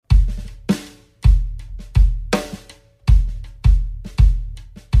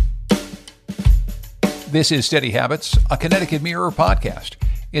This is Steady Habits, a Connecticut Mirror podcast.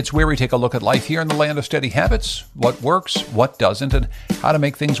 It's where we take a look at life here in the land of steady habits, what works, what doesn't, and how to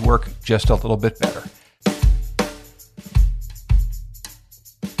make things work just a little bit better.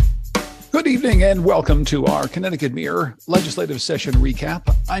 Good evening and welcome to our Connecticut Mirror legislative session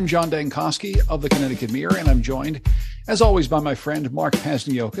recap. I'm John Dankosky of the Connecticut Mirror, and I'm joined, as always, by my friend Mark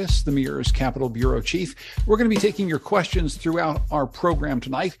Pasniokis, the Mirror's Capitol Bureau Chief. We're going to be taking your questions throughout our program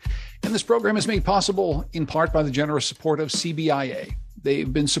tonight, and this program is made possible in part by the generous support of CBIA.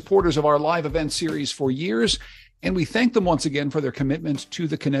 They've been supporters of our live event series for years, and we thank them once again for their commitment to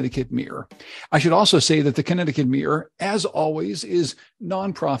the Connecticut Mirror. I should also say that the Connecticut Mirror, as always, is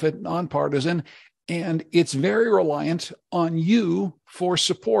nonprofit, nonpartisan, and it's very reliant on you for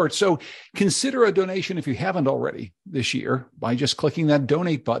support. So consider a donation if you haven't already this year by just clicking that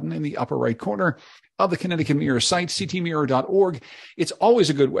donate button in the upper right corner of the Connecticut Mirror site, ctmirror.org. It's always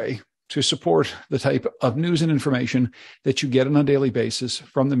a good way to support the type of news and information that you get on a daily basis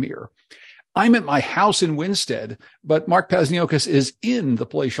from the Mirror. I'm at my house in Winstead, but Mark Pasniokis is in the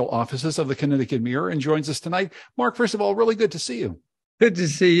palatial offices of the Connecticut Mirror and joins us tonight. Mark, first of all, really good to see you. Good to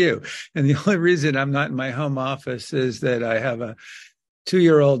see you. And the only reason I'm not in my home office is that I have a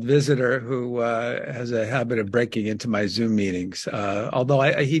 2-year-old visitor who has a habit of breaking into my Zoom meetings, although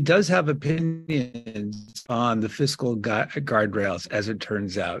he does have opinions on the fiscal guardrails, as it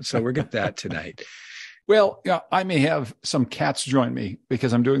turns out. So we'll get that tonight. Well, yeah, I may have some cats join me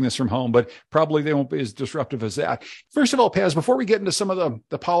because I'm doing this from home, but probably they won't be as disruptive as that. First of all, Paz, before we get into some of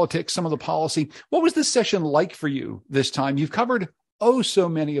the politics, some of the policy, what was this session like for you this time? You've covered so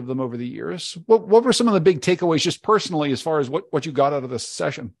many of them over the years. What were some of the big takeaways just personally as far as what you got out of this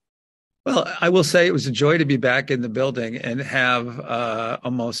session? Well, I will say it was a joy to be back in the building and have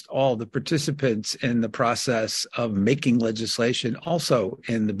almost all the participants in the process of making legislation also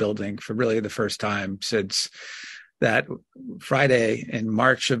in the building for really the first time since that Friday in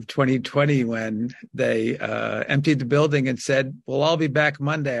March of 2020 when they emptied the building and said, we'll all be back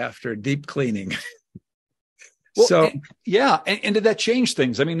Monday after deep cleaning. Well, so and did that change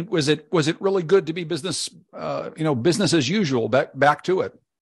things? I mean, was it really good to be business as usual, back to it?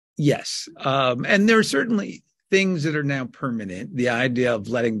 Yes. And there are certainly things that are now permanent. The idea of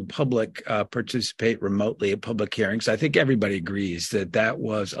letting the public participate remotely at public hearings. I think everybody agrees that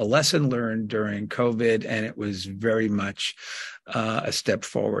was a lesson learned during COVID, and it was very much a step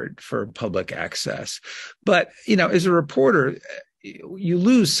forward for public access. But, as a reporter, you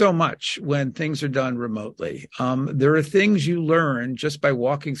lose so much when things are done remotely. There are things you learn just by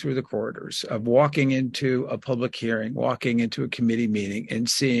walking through the corridors of walking into a public hearing, walking into a committee meeting and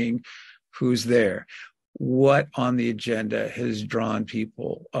seeing who's there, what on the agenda has drawn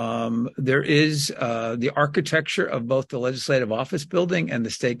people. There is the architecture of both the Legislative Office Building and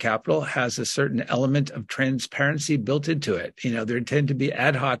the State Capitol has a certain element of transparency built into it. There tend to be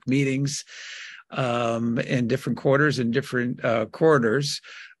ad hoc meetings in different quarters and different corridors.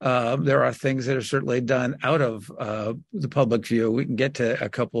 There are things that are certainly done out of the public view. We can get to a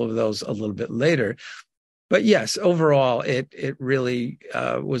couple of those a little bit later. But yes, overall, it really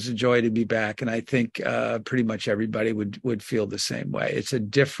was a joy to be back. And I think pretty much everybody would feel the same way. It's a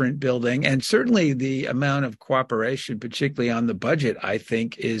different building. And certainly the amount of cooperation, particularly on the budget, I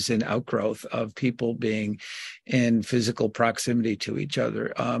think is an outgrowth of people being in physical proximity to each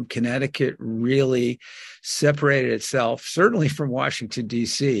other. Connecticut really separated itself, certainly from Washington,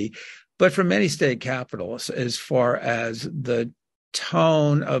 D.C., but from many state capitals as far as the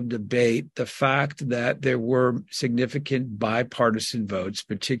tone of debate, the fact that there were significant bipartisan votes,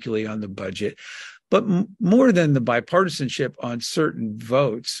 particularly on the budget. But more than the bipartisanship on certain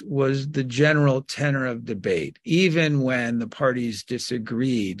votes was the general tenor of debate, even when the parties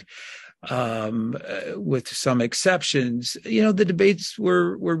disagreed. With some exceptions, the debates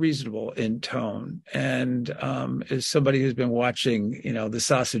were reasonable in tone. And as somebody who's been watching, the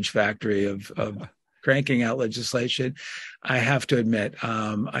sausage factory of cranking out legislation, I have to admit,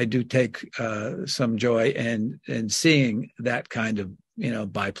 I do take some joy in seeing that kind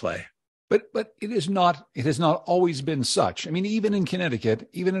of byplay. But it has not always been such. I mean, even in Connecticut,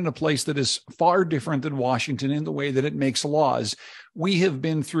 even in a place that is far different than Washington in the way that it makes laws, we have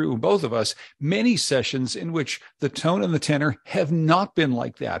been through, both of us, many sessions in which the tone and the tenor have not been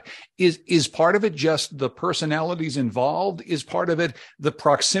like that. Is part of it just the personalities involved? Is part of it the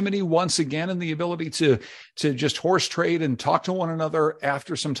proximity once again and the ability to just horse trade and talk to one another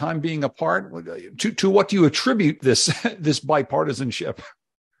after some time being apart? To what do you attribute this bipartisanship?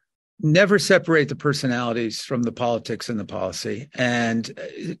 Never separate the personalities from the politics and the policy.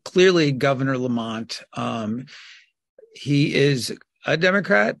 And clearly, Governor Lamont, he is a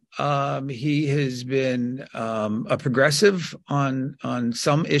Democrat. He has been a progressive on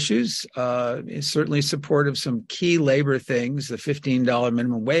some issues. He's certainly supportive of some key labor things: the $15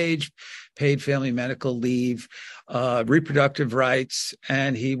 minimum wage, paid family medical leave, reproductive rights,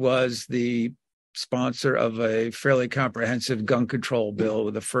 and he was the sponsor of a fairly comprehensive gun control bill,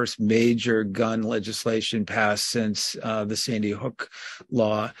 with the first major gun legislation passed since the Sandy Hook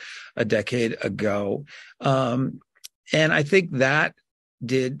law a decade ago. And I think that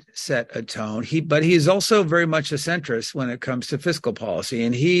did set a tone. But he is also very much a centrist when it comes to fiscal policy,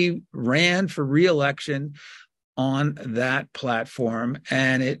 and he ran for re-election on that platform,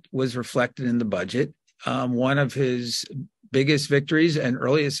 and it was reflected in the budget. One of his biggest victories and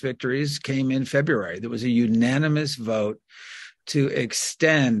earliest victories came in February. There was a unanimous vote to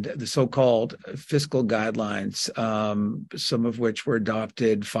extend the so-called fiscal guidelines, some of which were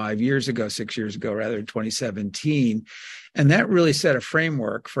adopted 6 years ago, rather, in 2017. And that really set a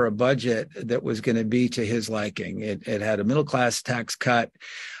framework for a budget that was going to be to his liking. It had a middle-class tax cut,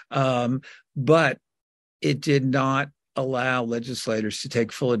 but it did not allow legislators to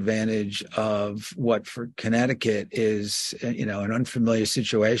take full advantage of what for Connecticut is, an unfamiliar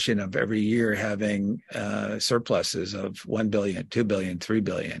situation of every year having surpluses of $1 billion, $2 billion, $3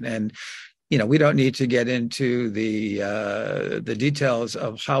 billion. And, we don't need to get into the details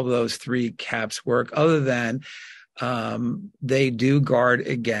of how those three caps work, other than they do guard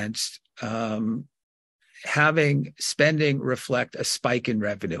against having spending reflect a spike in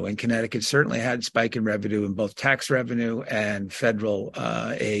revenue. And Connecticut certainly had spike in revenue in both tax revenue and federal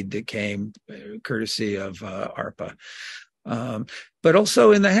aid that came courtesy of ARPA. But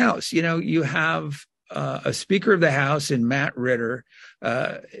also in the House, you have a Speaker of the House in Matt Ritter.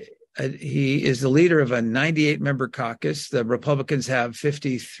 He is the leader of a 98-member caucus. The Republicans have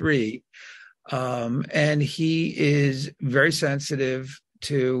 53. And he is very sensitive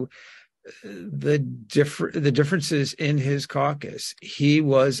to the differences in his caucus. He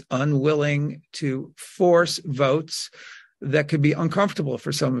was unwilling to force votes that could be uncomfortable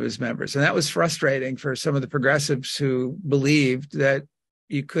for some of his members. And that was frustrating for some of the progressives who believed that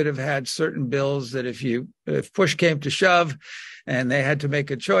you could have had certain bills that if push came to shove and they had to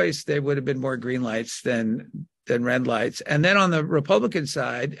make a choice, they would have been more green lights than red lights. And then on the Republican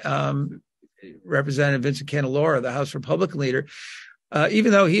side, Representative Vincent Candelora, the House Republican leader,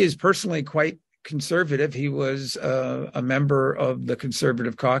 even though he is personally quite conservative, he was a member of the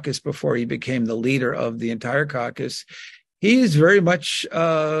conservative caucus before he became the leader of the entire caucus. He is very much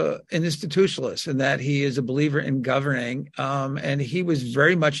an institutionalist in that he is a believer in governing, and he was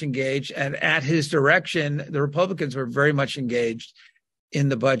very much engaged. And at his direction, the Republicans were very much engaged in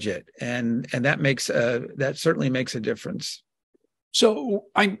the budget, and that certainly makes a difference. So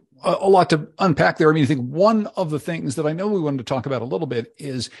I'm a lot to unpack there. I mean, I think one of the things that I know we wanted to talk about a little bit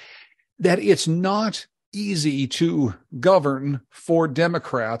is that it's not easy to govern for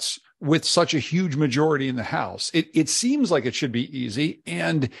Democrats with such a huge majority in the House. It seems like it should be easy,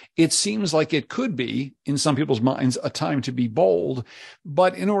 and it seems like it could be, in some people's minds, a time to be bold.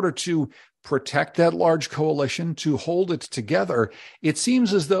 But in order to protect that large coalition, to hold it together, it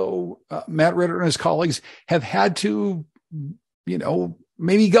seems as though Matt Ritter and his colleagues have had to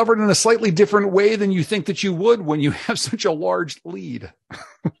maybe govern in a slightly different way than you think that you would when you have such a large lead.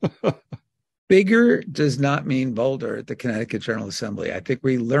 Bigger does not mean bolder at the Connecticut General Assembly. I think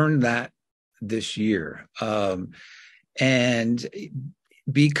we learned that this year. And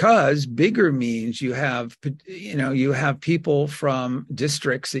because bigger means you have people from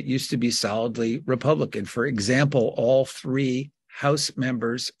districts that used to be solidly Republican. For example, all three House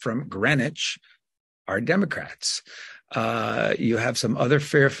members from Greenwich are Democrats. You have some other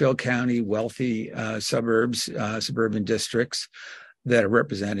Fairfield County wealthy suburban districts that are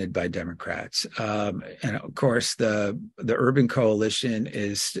represented by Democrats. And of course, the urban coalition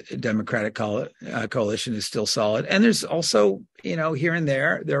is Democratic coalition is still solid. And there's also, here and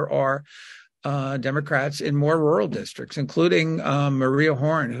there are Democrats in more rural districts, including Maria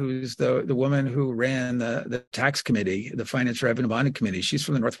Horn, who's the woman who ran the tax committee, the Finance Revenue Bonding Committee. She's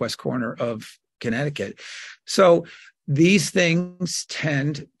from the northwest corner of Connecticut. So these things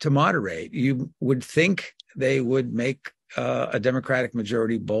tend to moderate. You would think they would make a Democratic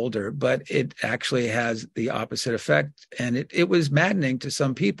majority bolder, but it actually has the opposite effect. And it was maddening to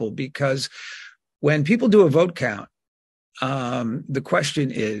some people, because when people do a vote count, the question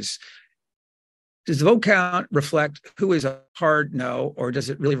is, does the vote count reflect who is a hard no, or does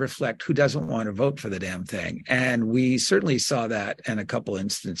it really reflect who doesn't want to vote for the damn thing? And we certainly saw that in a couple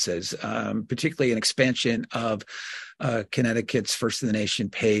instances, particularly an expansion of Connecticut's first in the nation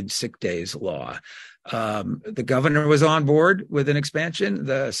paid sick days law. The governor was on board with an expansion.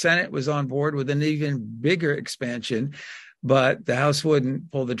 The Senate was on board with an even bigger expansion, but the House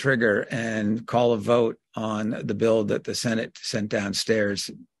wouldn't pull the trigger and call a vote on the bill that the Senate sent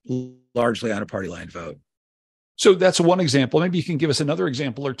downstairs, largely on a party line vote. So that's one example. Maybe you can give us another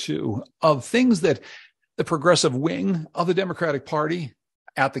example or two of things that the progressive wing of the Democratic Party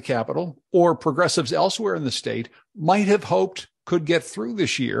at the Capitol or progressives elsewhere in the state might have hoped could get through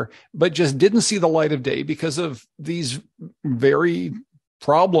this year, but just didn't see the light of day because of these very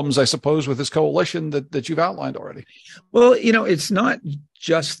problems, I suppose, with this coalition that you've outlined already. Well, it's not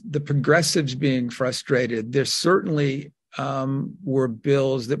just the progressives being frustrated. There's certainly were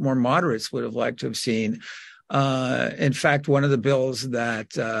bills that more moderates would have liked to have seen. In fact, one of the bills that,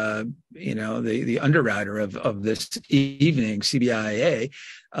 the underwriter of this evening, CBIA,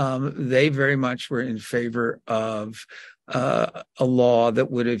 they very much were in favor of a law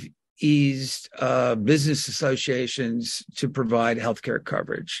that would have eased business associations to provide healthcare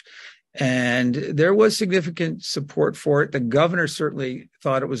coverage. And there was significant support for it. The governor certainly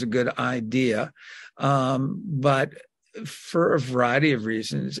thought it was a good idea, but for a variety of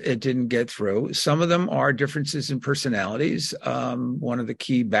reasons, it didn't get through. Some of them are differences in personalities. One of the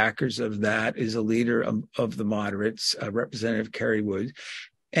key backers of that is a leader of the moderates, Representative Kerry Wood.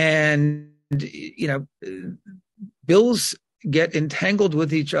 And, bills get entangled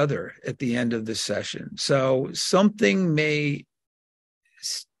with each other at the end of the session. So something may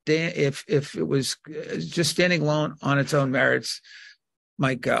stand, if it was just standing alone on its own merits,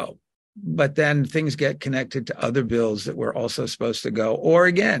 might go. But then things get connected to other bills that were also supposed to go. Or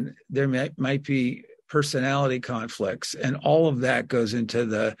again, there might be personality conflicts, and all of that goes into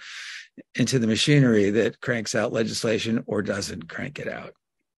the machinery that cranks out legislation or doesn't crank it out.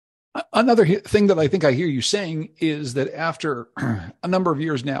 Another thing that I think I hear you saying is that after a number of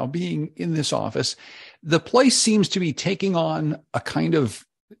years now being in this office, the place seems to be taking on a kind of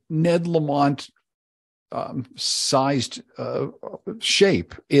Ned Lamont sized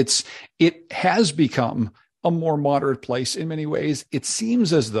shape. It has become a more moderate place in many ways. It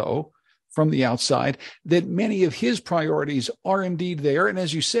seems as though from the outside that many of his priorities are indeed there. And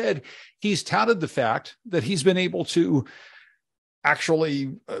as you said, he's touted the fact that he's been able to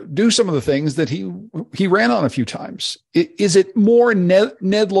actually do some of the things that he ran on a few times. Is it more Ned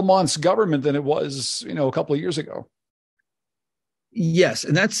Lamont's government than it was, a couple of years ago? Yes,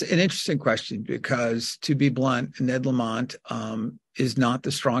 and that's an interesting question because, to be blunt, Ned Lamont is not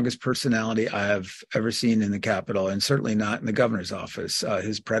the strongest personality I have ever seen in the Capitol, and certainly not in the governor's office.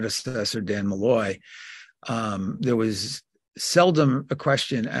 His predecessor, Dan Malloy, there was seldom a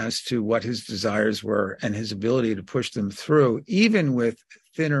question as to what his desires were and his ability to push them through, even with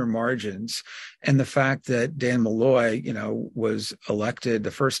thinner margins. And the fact that Dan Malloy, was elected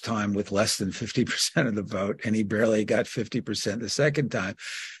the first time with less than 50% of the vote, and he barely got 50% the second time.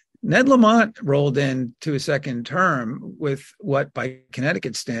 Ned Lamont rolled into a second term with what, by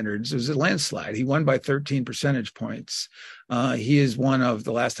Connecticut standards, was a landslide. He won by 13 percentage points. He is one of,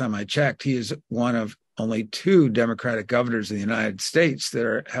 the last time I checked, he is one of only 2 Democratic governors in the United States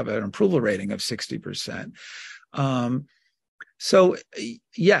that have an approval rating of 60%. So,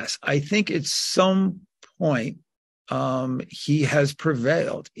 yes, I think at some point he has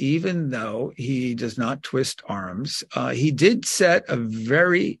prevailed, even though he does not twist arms. He did set a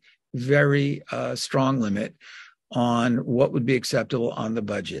very, very strong limit on what would be acceptable on the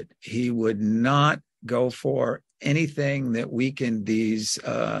budget. He would not go for anything that weakened these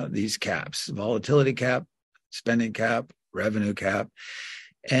caps: volatility cap, spending cap, revenue cap.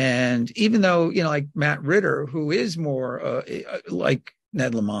 And even though, like Matt Ritter, who is more like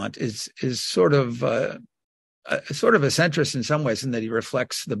Ned Lamont, is sort of a centrist in some ways, in that he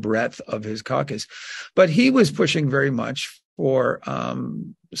reflects the breadth of his caucus, but he was pushing very much for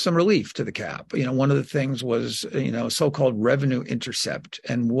some relief to the cap. One of the things was, so-called revenue intercept,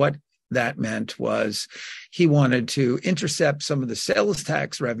 and what that meant was he wanted to intercept some of the sales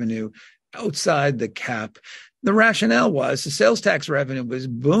tax revenue outside the cap. The rationale was the sales tax revenue was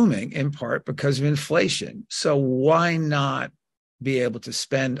booming in part because of inflation. So why not be able to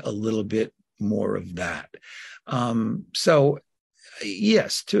spend a little bit more of that? So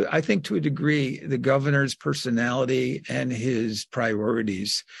yes, I think to a degree, the governor's personality and his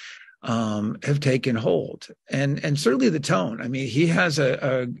priorities have taken hold, and certainly the tone. I mean, he has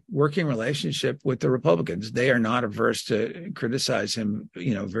a working relationship with the Republicans. They are not averse to criticize him,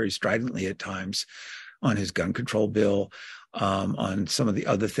 very stridently at times on his gun control bill, on some of the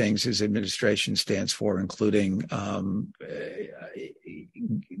other things his administration stands for, including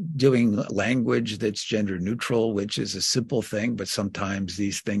doing language that's gender neutral, which is a simple thing, but sometimes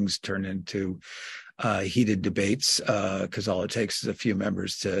these things turn into heated debates because all it takes is a few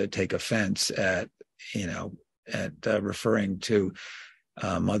members to take offense at referring to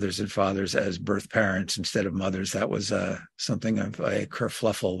mothers and fathers as birth parents instead of mothers. That was something of a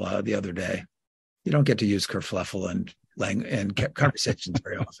kerfluffle the other day. You don't get to use kerfluffle and conversations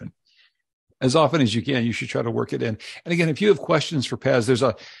very often. As often as you can, you should try to work it in. And again, if you have questions for Paz, there's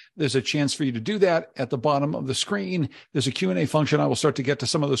a chance for you to do that at the bottom of the screen. There's a Q&A function. I will start to get to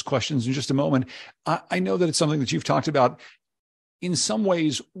some of those questions in just a moment. I know that it's something that you've talked about. In some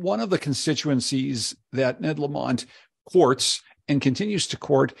ways, one of the constituencies that Ned Lamont courts and continues to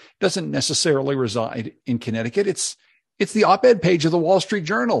court doesn't necessarily reside in Connecticut. It's the op-ed page of the Wall Street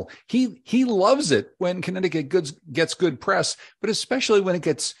Journal. He loves it when Connecticut gets good press, but especially when it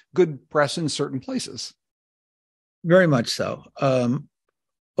gets good press in certain places. Very much so.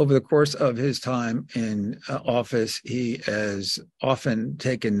 Over the course of his time in office, he has often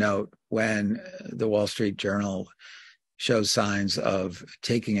taken note when the Wall Street Journal shows signs of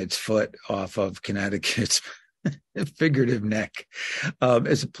taking its foot off of Connecticut's figurative neck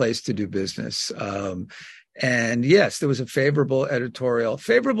as a place to do business. And yes, there was a favorable editorial,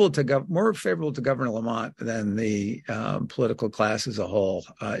 more favorable to Governor Lamont than the political class as a whole.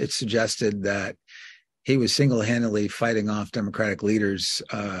 It suggested that he was single-handedly fighting off Democratic leaders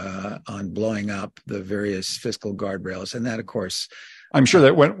on blowing up the various fiscal guardrails. And that, of course, I'm sure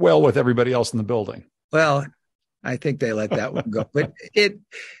that went well with everybody else in the building. Well, I think they let that one go. But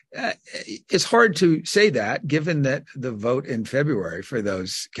it's hard to say that, given that the vote in February for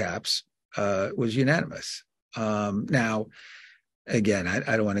those caps was unanimous. Now, again,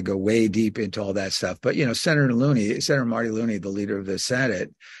 I don't want to go way deep into all that stuff, but Senator Marty Looney, the leader of the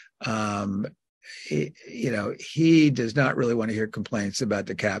Senate, he does not really want to hear complaints about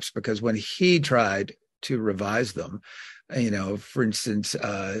the caps, because when he tried to revise them, for instance,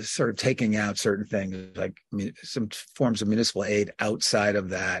 sort of taking out certain things like some forms of municipal aid outside of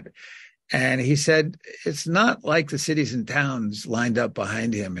that. And he said, it's not like the cities and towns lined up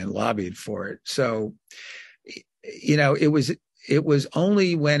behind him and lobbied for it. So, it was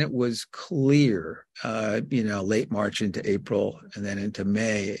only when it was clear, late March into April and then into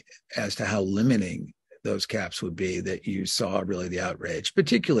May as to how limiting those caps would be that you saw really the outrage,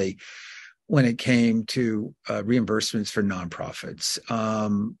 particularly when it came to reimbursements for nonprofits.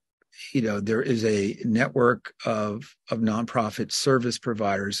 There is a network of nonprofit service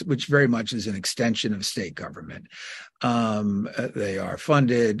providers, which very much is an extension of state government. They are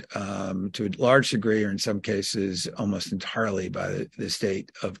funded to a large degree, or in some cases, almost entirely by the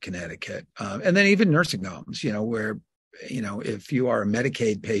state of Connecticut. And then even nursing homes, where, if you are a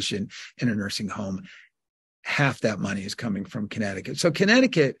Medicaid patient in a nursing home, half that money is coming from Connecticut. So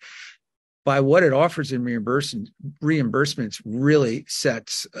Connecticut, by what it offers in reimbursements, really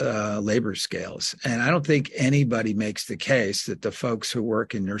sets labor scales. And I don't think anybody makes the case that the folks who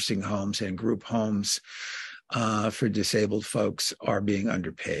work in nursing homes and group homes for disabled folks are being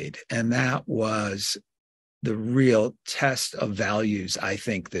underpaid. And that was the real test of values, I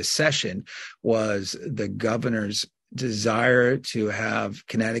think, this session, was the governor's desire to have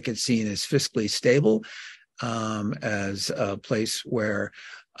Connecticut seen as fiscally stable, as a place where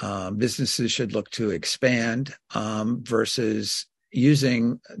businesses should look to expand, versus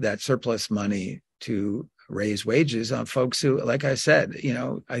using that surplus money to raise wages on folks who, like I said,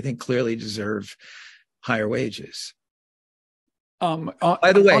 I think clearly deserve higher wages.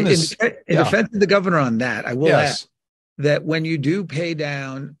 By the way, in defense of the governor on that, I will add that when you do pay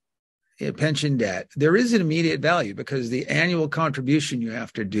down pension debt, there is an immediate value because the annual contribution you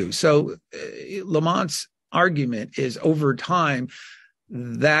have to do. So Lamont's argument is, over time,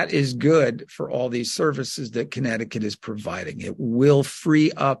 that is good for all these services that Connecticut is providing. It will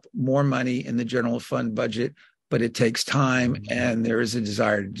free up more money in the general fund budget, but it takes time, and there is a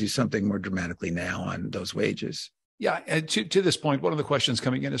desire to do something more dramatically now on those wages. Yeah, and to this point, one of the questions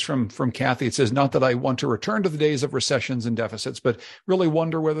coming in is from Kathy. It says, not that I want to return to the days of recessions and deficits, but really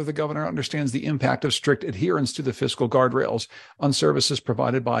wonder whether the governor understands the impact of strict adherence to the fiscal guardrails on services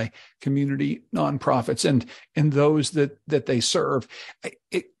provided by community nonprofits and those that they serve.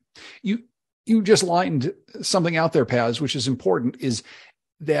 You just lined something out there, Paz, which is important, is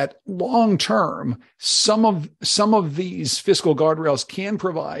that long term, some of these fiscal guardrails can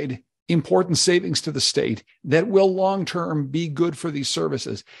provide important savings to the state that will long-term be good for these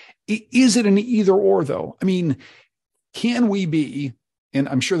services. Is it an either or, though? I mean, can we be, and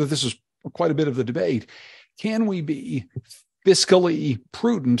I'm sure that this is quite a bit of the debate, can we be fiscally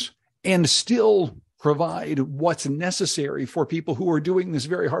prudent and still provide what's necessary for people who are doing this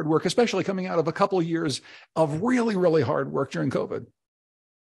very hard work, especially coming out of a couple of years of really, really hard work during COVID?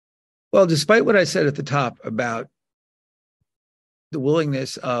 Well, despite what I said at the top about the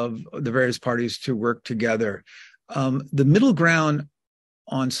willingness of the various parties to work together, the middle ground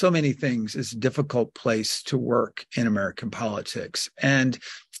on so many things is a difficult place to work in American politics. And,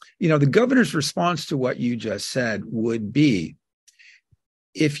 the governor's response to what you just said would be,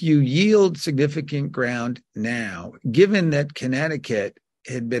 if you yield significant ground now, given that Connecticut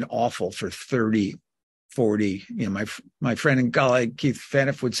had been awful for 30, 40, my friend and colleague Keith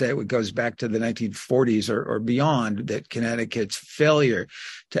Phaneuf would say it goes back to the 1940s or beyond, that Connecticut's failure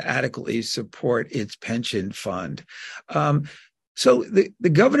to adequately support its pension fund. So the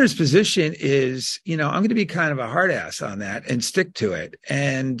governor's position is, I'm going to be kind of a hard ass on that and stick to it.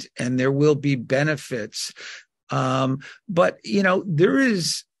 And there will be benefits. But there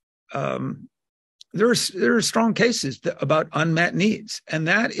are strong cases about unmet needs, and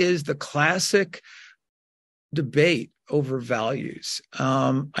that is the classic debate over values.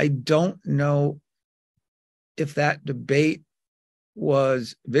 I don't know if that debate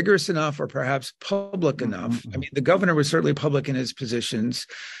was vigorous enough or perhaps public enough. I mean, the governor was certainly public in his positions,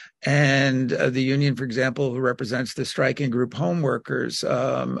 and the union, for example, who represents the striking group home workers,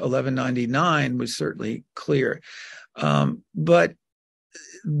 1199, was certainly clear. But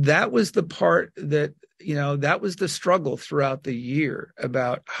that was the part that, that was the struggle throughout the year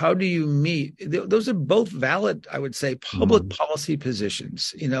about how do you meet. Those are both valid, I would say, public policy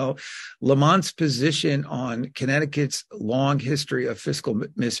positions. Lamont's position on Connecticut's long history of fiscal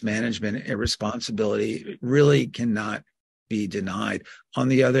mismanagement and irresponsibility really cannot be denied. On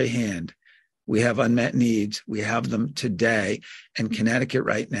the other hand, we have unmet needs. We have them today. And Connecticut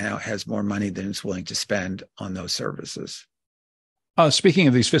right now has more money than it's willing to spend on those services. Speaking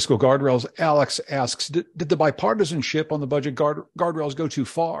of these fiscal guardrails, Alex asks, did the bipartisanship on the budget guardrails go too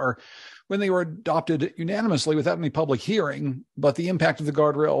far when they were adopted unanimously without any public hearing, but the impact of the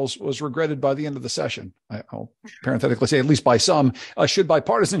guardrails was regretted by the end of the session? I'll parenthetically say, at least by some. Should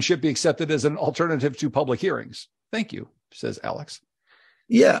bipartisanship be accepted as an alternative to public hearings? Thank you, says Alex.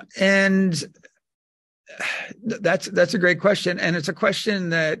 Yeah, and that's a great question. And it's a question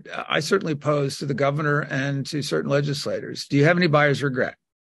that I certainly pose to the governor and to certain legislators. Do you have any buyer's regret?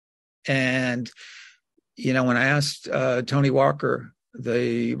 And, when I asked Tony Walker,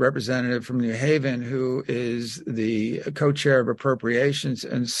 the representative from New Haven, who is the co-chair of appropriations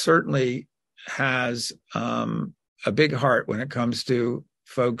and certainly has a big heart when it comes to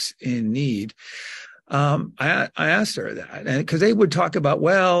folks in need, I asked her that, and because they would talk about,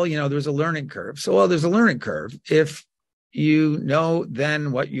 there's a learning curve. So, there's a learning curve. If you know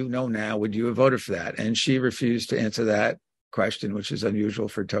then what you know now, would you have voted for that? And she refused to answer that question, which is unusual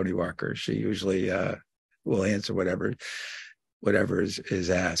for Tony Walker. She usually will answer whatever is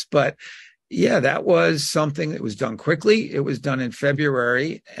asked. But yeah, that was something that was done quickly. It was done in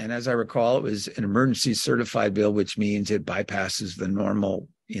February, and as I recall, it was an emergency certified bill, which means it bypasses the normal,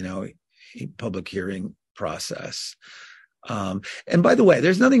 public hearing process. And by the way,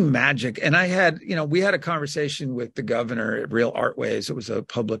 there's nothing magic. And we had a conversation with the governor at Real Artways. It was a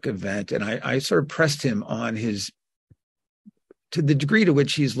public event. And I sort of pressed him on to the degree to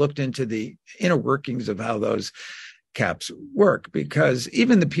which he's looked into the inner workings of how those caps work, because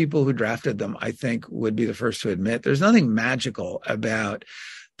even the people who drafted them, I think, would be the first to admit there's nothing magical about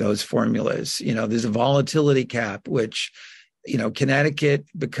those formulas. There's a volatility cap, which, Connecticut,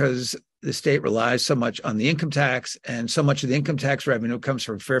 because the state relies so much on the income tax, and so much of the income tax revenue comes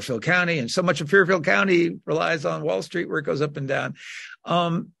from Fairfield County, and so much of Fairfield County relies on Wall Street, where it goes up and down.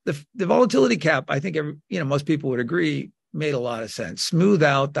 The volatility cap, I think, most people would agree, made a lot of sense. Smooth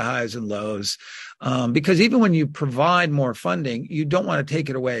out the highs and lows, because even when you provide more funding, you don't want to take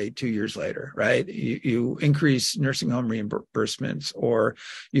it away 2 years later, right? You increase nursing home reimbursements, or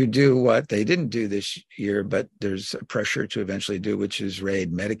you do what they didn't do this year, but there's a pressure to eventually do, which is raise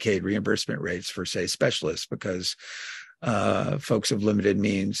Medicaid reimbursement rates for, say, specialists, because folks of limited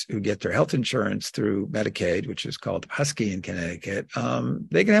means who get their health insurance through Medicaid, which is called Husky in Connecticut,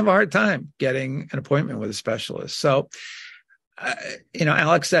 they can have a hard time getting an appointment with a specialist. So,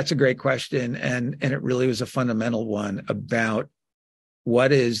 Alex, that's a great question. And it really was a fundamental one about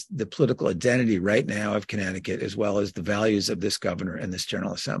what is the political identity right now of Connecticut, as well as the values of this governor and this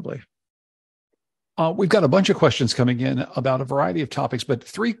General Assembly. We've got a bunch of questions coming in about a variety of topics, but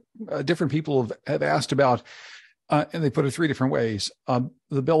three different people have asked about, and they put it three different ways,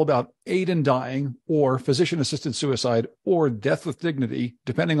 the bill about aid in dying or physician-assisted suicide or death with dignity,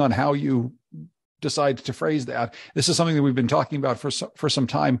 depending on how you decide to phrase that. This is something that we've been talking about for some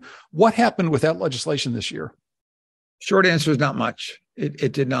time. What happened with that legislation this year? Short answer is not much.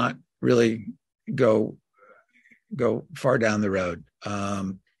 It did not really go far down the road.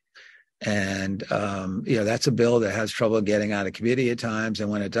 That's a bill that has trouble getting out of committee at times. And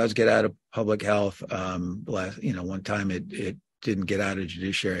when it does get out of public health, one time it didn't get out of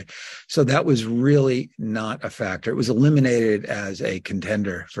judiciary. So that was really not a factor. It was eliminated as a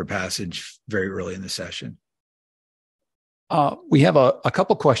contender for passage very early in the session. We have a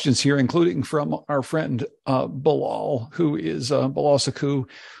couple questions here, including from our friend Bilal, who is Bilal Sakou,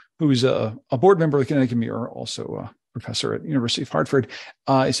 who's a board member of the Connecticut Mirror, also professor at University of Hartford.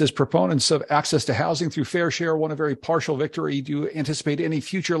 It says, proponents of access to housing through fair share won a very partial victory. Do you anticipate any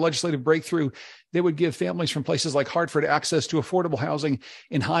future legislative breakthrough that would give families from places like Hartford access to affordable housing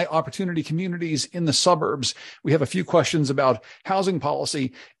in high opportunity communities in the suburbs? We have a few questions about housing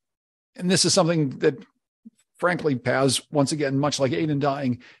policy. And this is something that, frankly, Paz, once again, much like aid in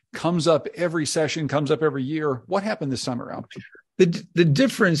dying, comes up every session, comes up every year. What happened this time around? The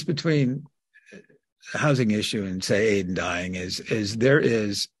difference between housing issue and, say, aid in dying is there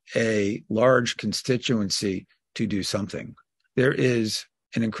is a large constituency to do something. There is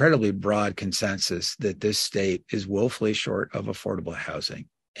an incredibly broad consensus that this state is woefully short of affordable housing,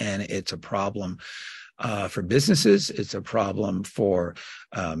 and it's a problem for businesses. It's a problem for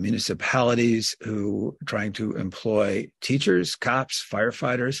municipalities who are trying to employ teachers, cops,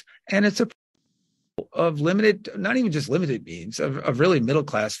 firefighters, and it's a of limited, not even just limited means, of really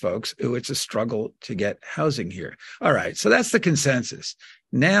middle-class folks who it's a struggle to get housing here. All right, so that's the consensus.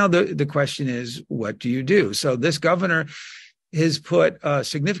 Now the question is, what do you do? So this governor has put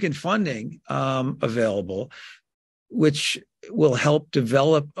significant funding available, which will help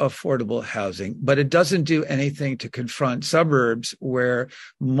develop affordable housing, but it doesn't do anything to confront suburbs where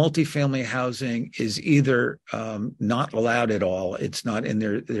multifamily housing is either not allowed at all. It's not in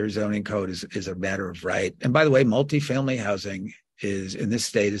their zoning code is a matter of right. And by the way, multifamily housing is in this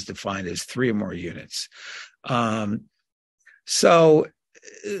state is defined as 3 or more units. So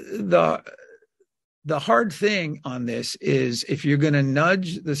the hard thing on this is if you're going to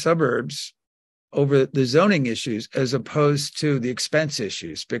nudge the suburbs over the zoning issues as opposed to the expense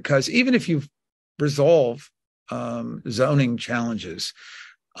issues, because even if you resolve zoning challenges,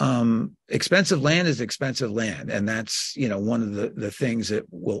 expensive land is expensive land. And that's, one of the things that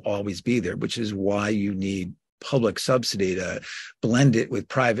will always be there, which is why you need public subsidy to blend it with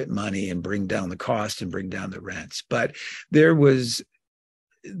private money and bring down the cost and bring down the rents. But there was,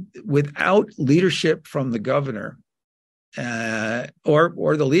 without leadership from the governor,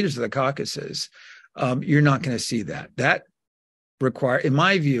 or the leaders of the caucuses, you're not going to see that. That in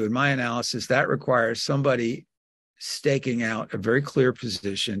my view, in my analysis, that requires somebody staking out a very clear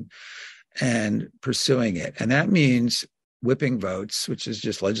position and pursuing it. And that means whipping votes, which is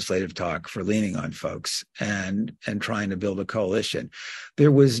just legislative talk for leaning on folks and trying to build a coalition.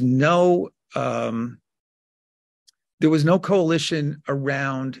 There was no coalition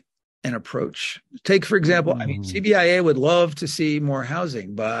around an approach. Take, for example, CBIA would love to see more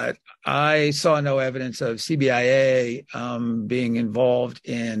housing, but I saw no evidence of CBIA being involved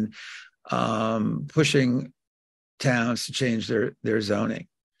in pushing towns to change their zoning.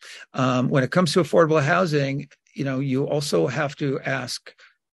 When it comes to affordable housing, you also have to ask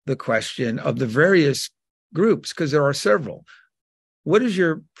the question of the various groups, because there are several. What is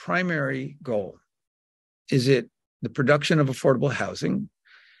your primary goal? Is it the production of affordable housing?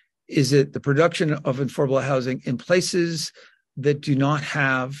 Is it the production of affordable housing in places that do not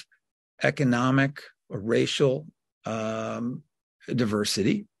have economic or racial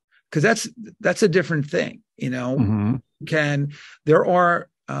diversity? Because that's a different thing. There are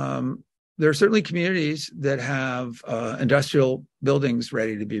certainly communities that have industrial buildings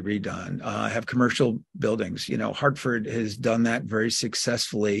ready to be redone, have commercial buildings. Hartford has done that very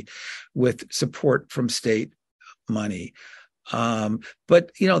successfully with support from state money.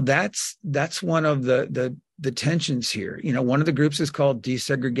 But that's one of the tensions here. One of the groups is called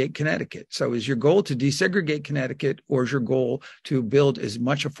Desegregate Connecticut. So is your goal to desegregate Connecticut, or is your goal to build as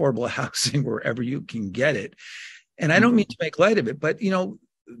much affordable housing wherever you can get it? And I don't mean to make light of it, but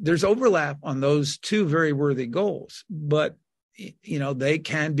there's overlap on those two very worthy goals, but they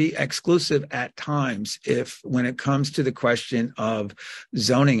can be exclusive at times when it comes to the question of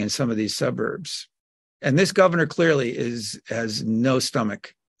zoning in some of these suburbs. And this governor clearly has no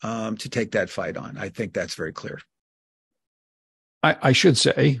stomach to take that fight on. I think that's very clear. I should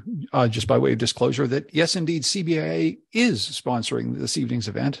say, just by way of disclosure, that yes, indeed, CBIA is sponsoring this evening's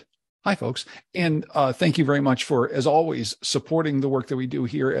event. Hi, folks. And thank you very much for, as always, supporting the work that we do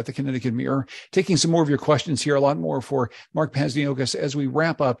here at the Connecticut Mirror. Taking some more of your questions here, a lot more for Mark Pazniokas as we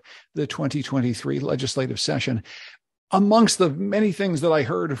wrap up the 2023 legislative session. Amongst the many things that I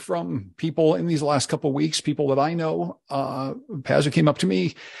heard from people in these last couple of weeks, people that I know, Paz, who came up to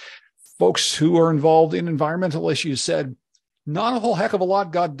me, folks who are involved in environmental issues said, not a whole heck of a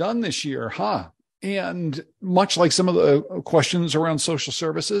lot got done this year, huh? And much like some of the questions around social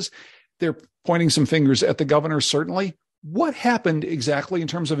services, they're pointing some fingers at the governor, certainly. What happened exactly in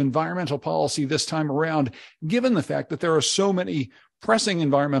terms of environmental policy this time around, given the fact that there are so many pressing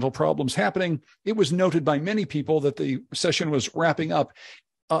environmental problems happening? It was noted by many people that the session was wrapping up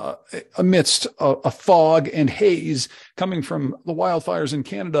amidst a fog and haze coming from the wildfires in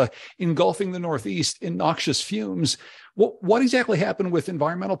Canada, engulfing the Northeast in noxious fumes. What exactly happened with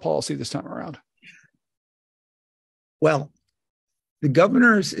environmental policy this time around? Well, the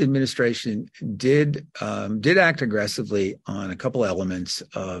governor's administration did act aggressively on a couple elements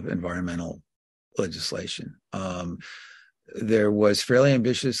of environmental legislation. There was fairly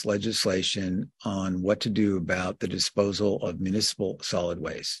ambitious legislation on what to do about the disposal of municipal solid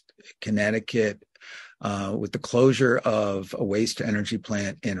waste. Connecticut, with the closure of a waste-to-energy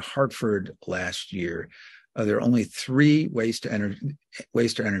plant in Hartford last year, there are only 3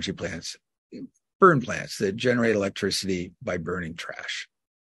 waste-to-energy plants, burn plants that generate electricity by burning trash.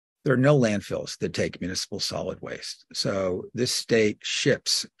 There are no landfills that take municipal solid waste. So this state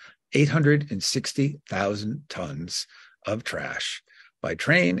ships 860,000 tons of trash by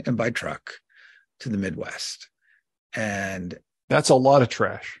train and by truck to the Midwest. And that's a lot of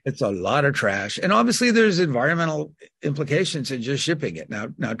trash. It's a lot of trash. And obviously there's environmental implications in just shipping it.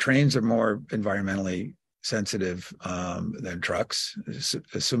 Now trains are more environmentally sensitive than trucks,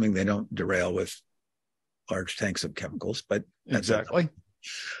 assuming they don't derail with large tanks of chemicals, but exactly.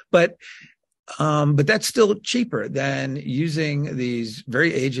 But that's still cheaper than using these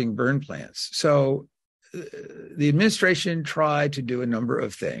very aging burn plants. So the administration tried to do a number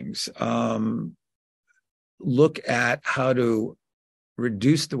of things. Look at how to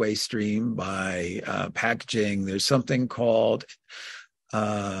reduce the waste stream by packaging. There's something called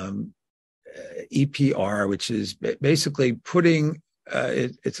EPR, which is basically putting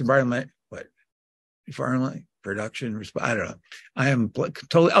it's environment production. I don't know. I am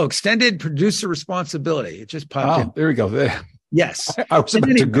totally extended producer responsibility. It just popped in. There we go. Yes, I was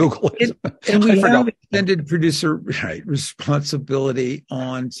about to Google it. And we have extended producer responsibility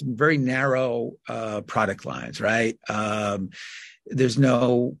on some very narrow product lines. Right. There's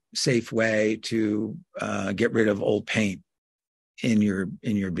no safe way to get rid of old paint in your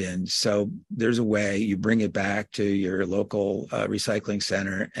bins. So there's a way you bring it back to your local recycling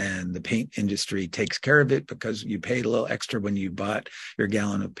center, and the paint industry takes care of it because you paid a little extra when you bought your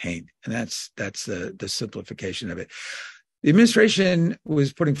gallon of paint. And that's the simplification of it. The administration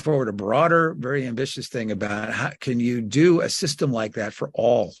was putting forward a broader, very ambitious thing about how can you do a system like that for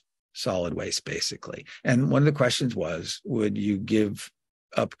all solid waste, basically. And one of the questions was, would you give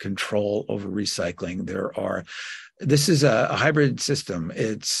up control over recycling? This is a hybrid system.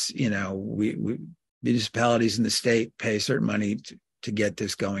 It's, we municipalities in the state pay certain money to get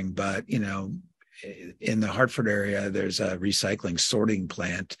this going, but, in the Hartford area, there's a recycling sorting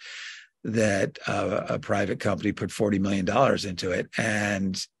plant that a private company put $40 million into it.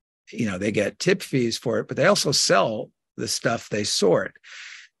 And, they get tip fees for it, but they also sell the stuff they sort.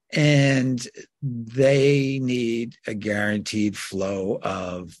 And they need a guaranteed flow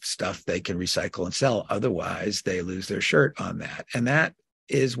of stuff they can recycle and sell. Otherwise, they lose their shirt on that. And that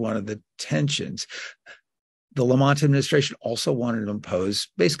is one of the tensions. The Lamont administration also wanted to impose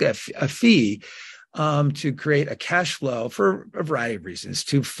basically a fee to create a cash flow for a variety of reasons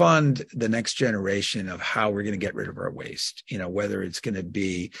to fund the next generation of how we're going to get rid of our waste, whether it's going to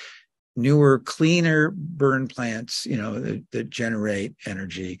be newer, cleaner burn plants, that generate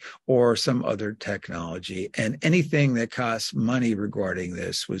energy, or some other technology. And anything that costs money regarding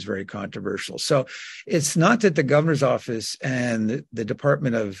this was very controversial. So it's not that the governor's office and the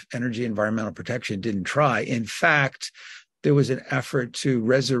Department of Energy and Environmental Protection didn't try. In fact, there was an effort to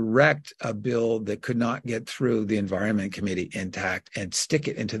resurrect a bill that could not get through the Environment Committee intact and stick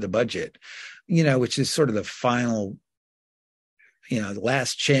it into the budget, which is sort of the final, the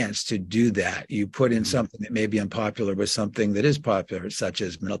last chance to do that. You put in something that may be unpopular with something that is popular, such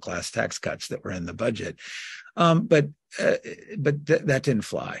as middle-class tax cuts that were in the budget. But that didn't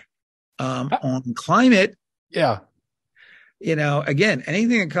fly. On climate, yeah, again,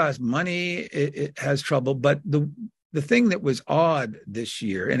 anything that costs money, it has trouble. But the thing that was odd this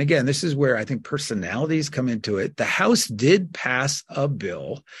year, and again, this is where I think personalities come into it. The House did pass a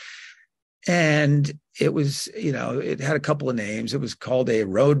bill, and it was, it had a couple of names. It was called a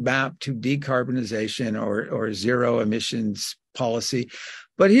roadmap to decarbonization or zero emissions policy.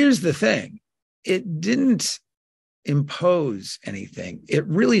 But here's the thing. It didn't impose anything. It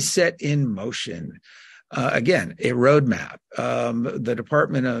really set in motion, again, a roadmap. The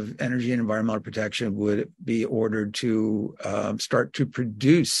Department of Energy and Environmental Protection would be ordered to start to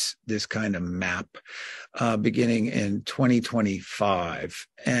produce this kind of map beginning in 2025.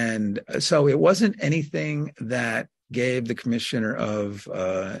 And so it wasn't anything that gave the Commissioner of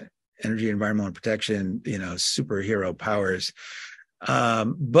Energy and Environmental Protection, superhero powers.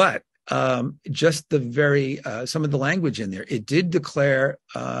 But just the very some of the language in there, it did declare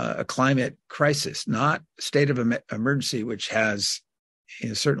a climate crisis, not state of emergency, which has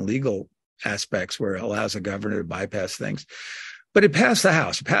certain legal aspects where it allows a governor to bypass things. But it passed the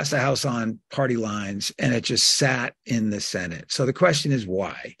House. It passed the House on party lines, and it just sat in the Senate. So the question is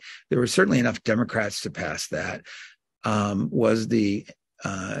why? There were certainly enough Democrats to pass that. Was the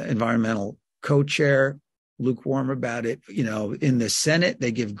environmental co-chair lukewarm about it? In the Senate,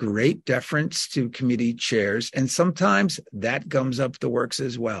 they give great deference to committee chairs, and sometimes that gums up the works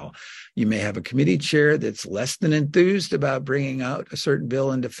as well. You may have a committee chair that's less than enthused about bringing out a certain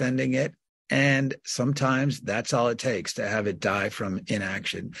bill and defending it, and sometimes that's all it takes to have it die from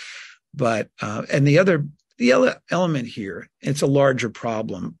inaction. But and the other element here, it's a larger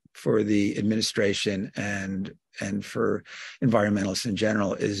problem for the administration and for environmentalists in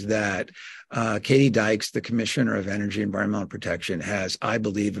general, is that Katie Dykes, the Commissioner of Energy and Environmental Protection, has, I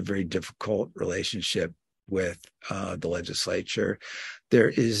believe, a very difficult relationship with the legislature. There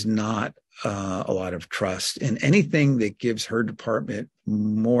is not a lot of trust in anything that gives her department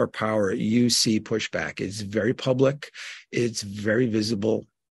more power. You see pushback. It's very public. It's very visible.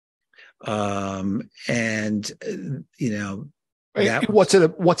 What's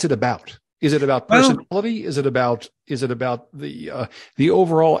it about? Is it about personality? Is it about the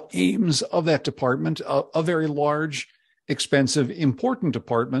overall aims of that department, a very large, expensive, important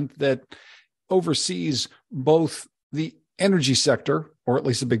department that oversees both the energy sector, or at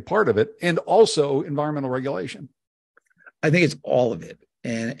least a big part of it, and also environmental regulation? I think it's all of it.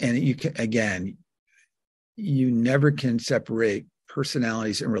 And you can, again, you never can separate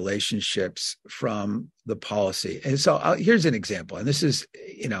personalities and relationships from the policy. And so here's an example. And this is,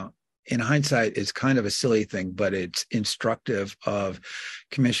 in hindsight, is kind of a silly thing, but it's instructive of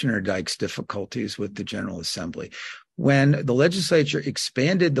Commissioner Dykes' difficulties with the General Assembly. When the legislature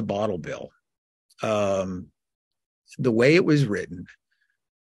expanded the bottle bill, the way it was written,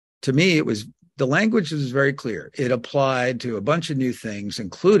 to me, the language was very clear. It applied to a bunch of new things,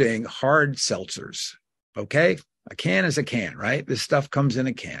 including hard seltzers. Okay? A can is a can, right? This stuff comes in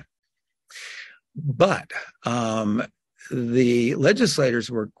a can. But the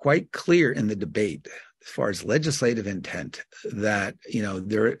legislators were quite clear in the debate as far as legislative intent that,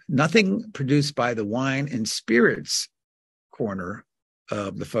 there nothing produced by the wine and spirits corner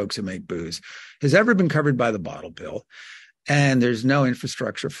of the folks who make booze has ever been covered by the bottle bill, and there's no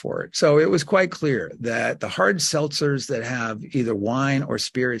infrastructure for it. So it was quite clear that the hard seltzers that have either wine or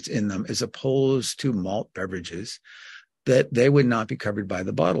spirits in them, as opposed to malt beverages, that they would not be covered by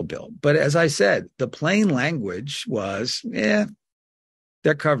the bottle bill. But as I said, the plain language was, they're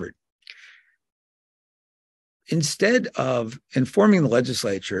covered. Instead of informing the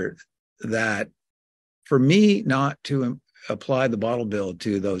legislature that for me not to apply the bottle bill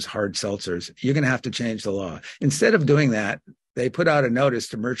to those hard seltzers, you're going to have to change the law. Instead of doing that, they put out a notice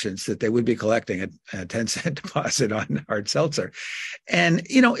to merchants that they would be collecting a 10-cent deposit on hard seltzer. And,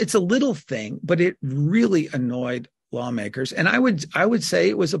 it's a little thing, but it really annoyed lawmakers. And I would say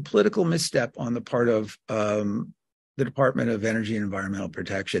it was a political misstep on the part of the Department of Energy and Environmental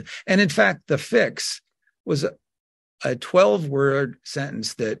Protection. And in fact, the fix was a 12-word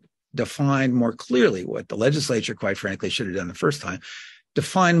sentence that defined more clearly what the legislature, quite frankly, should have done the first time,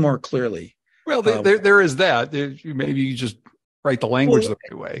 define more clearly. Well, there is that. Maybe you just write the language the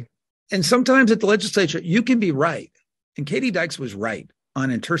right way. And sometimes at the legislature, you can be right. And Katie Dykes was right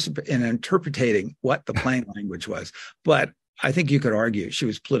on interpreting what the plain language was. But I think you could argue she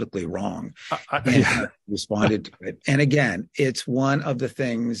was politically wrong and responded to it. And again, it's one of the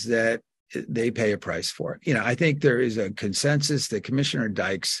things that they pay a price for. I think there is a consensus that Commissioner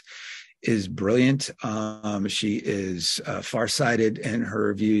Dykes is brilliant. She is farsighted in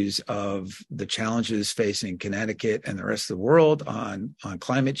her views of the challenges facing Connecticut and the rest of the world on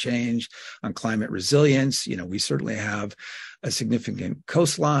climate change, on climate resilience. We certainly have a significant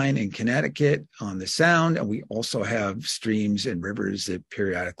coastline in Connecticut on the Sound, and we also have streams and rivers that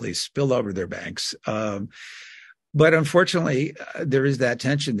periodically spill over their banks. But unfortunately, there is that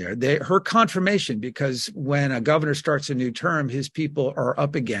tension there. Her confirmation, because when a governor starts a new term, his people are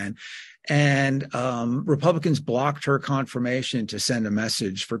up again. And Republicans blocked her confirmation to send a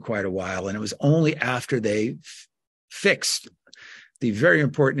message for quite a while. And it was only after they fixed the very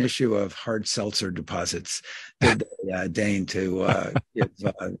important issue of hard seltzer deposits that they deigned to give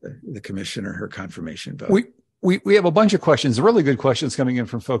the commissioner her confirmation vote. We have a bunch of questions, really good questions coming in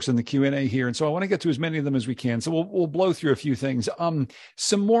from folks in the Q&A here. And so I want to get to as many of them as we can. So we'll blow through a few things.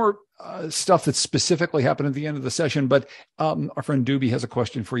 Some more stuff that specifically happened at the end of the session, but our friend Doobie has a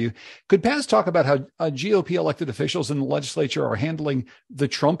question for you. Could Paz talk about how GOP elected officials in the legislature are handling the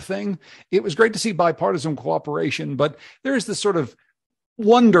Trump thing? It was great to see bipartisan cooperation, but there's this sort of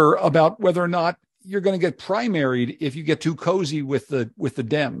wonder about whether or not you're going to get primaried if you get too cozy with the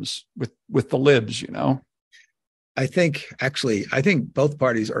Dems, with the libs, you know? I think both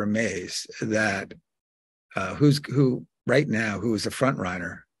parties are amazed that who right now is the front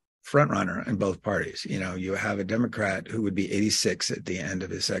runner in both parties. You know, you have a Democrat who would be 86 at the end of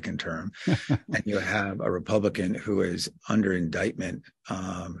his second term, and you have a Republican who is under indictment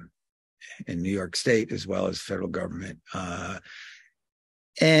in New York State as well as federal government.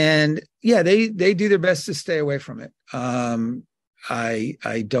 And yeah, they do their best to stay away from it.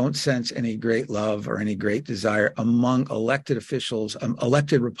 I don't sense any great love or any great desire among elected officials,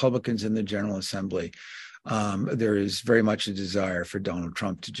 elected Republicans in the General Assembly. There is very much a desire for Donald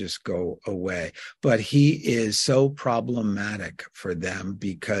Trump to just go away. But he is so problematic for them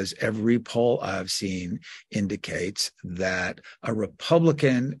because every poll I've seen indicates that a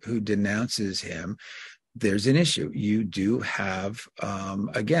Republican who denounces him, there's an issue. You do have,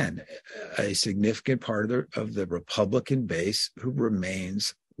 again, a significant part of the Republican base who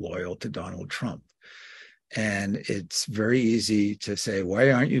remains loyal to Donald Trump. And it's very easy to say,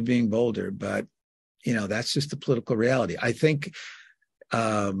 why aren't you being bolder? But, you know, that's just the political reality. I think,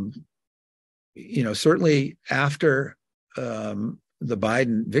 certainly after the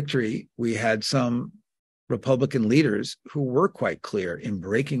Biden victory, we had some Republican leaders who were quite clear in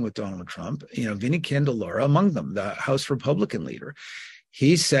breaking with Donald Trump. You know, Vinnie Candelora among them, the House Republican leader.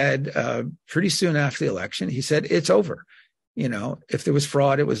 He said pretty soon after the election, he said, it's over. You know, if there was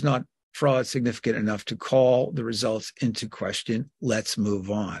fraud, it was not fraud significant enough to call the results into question. Let's move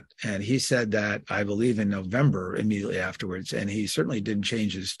on. And he said that, I believe, in November, immediately afterwards. And he certainly didn't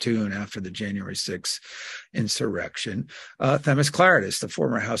change his tune after the January 6th insurrection. Themis Klarides, the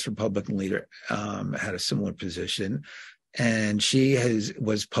former House Republican leader, had a similar position. And she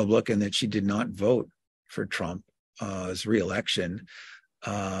was public in that she did not vote for Trump's reelection.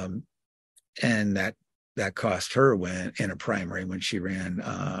 And that cost her win in a primary when she ran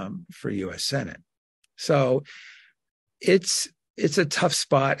for U.S. Senate. So it's a tough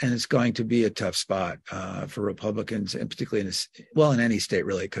spot, and it's going to be a tough spot for Republicans, and particularly in any state,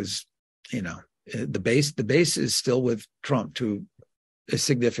 really, because the base is still with Trump to a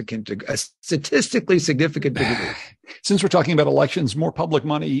statistically significant degree. Since we're talking about elections, more public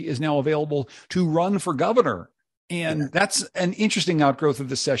money is now available to run for governor. And that's an interesting outgrowth of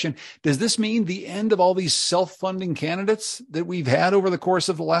this session. Does this mean the end of all these self-funding candidates that we've had over the course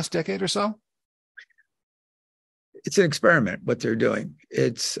of the last decade or so? It's an experiment, what they're doing.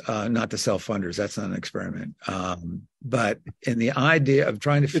 It's not the self-funders. That's not an experiment. But in the idea of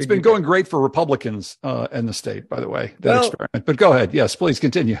trying to figure... It's been going great for Republicans in the state, by the way, experiment. But go ahead. Yes, please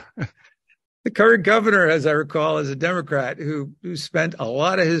continue. The current governor, as I recall, is a Democrat who spent a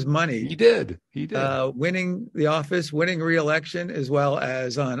lot of his money. He did. Winning the office, winning re-election, as well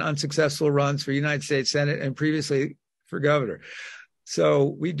as on unsuccessful runs for United States Senate and previously for governor.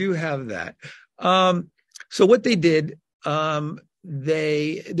 So we do have that. So what they did, there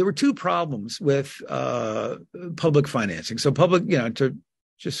were two problems with public financing. So public, to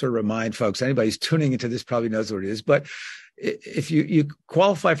just sort of remind folks, anybody who's tuning into this probably knows what it is, but if you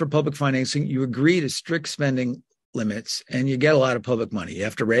qualify for public financing, you agree to strict spending limits and you get a lot of public money. You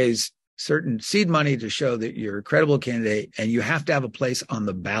have to raise certain seed money to show that you're a credible candidate, and you have to have a place on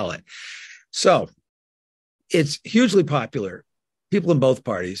the ballot. So it's hugely popular, people in both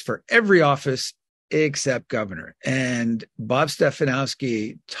parties, for every office except governor. And Bob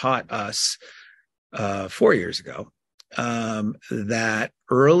Stefanowski taught us 4 years ago that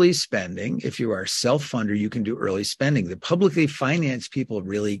early spending, if you are a self-funder, you can do early spending. The publicly financed people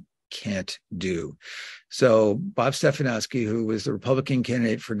really can't do. So Bob Stefanowski, who was the Republican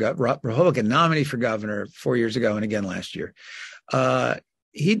candidate for Republican nominee for governor 4 years ago and again last year,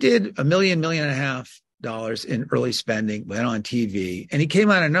 he did $1.5 million in early spending, went on TV, and he came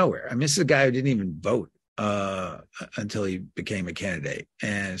out of nowhere. I mean, this is a guy who didn't even vote until he became a candidate.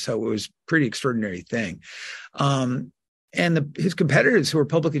 And so it was a pretty extraordinary thing. And his competitors who were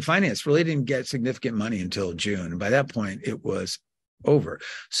publicly financed really didn't get significant money until June. And by that point, it was over.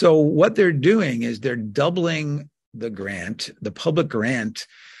 So what they're doing is they're doubling the grant. The public grant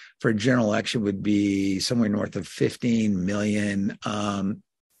for a general election would be somewhere north of 15 million. I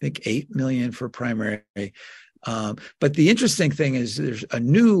think 8 million for primary. But the interesting thing is there's a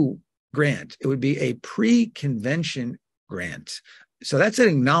new grant. It would be a pre-convention grant. So that's an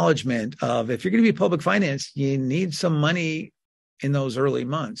acknowledgement of if you're going to be public finance, you need some money in those early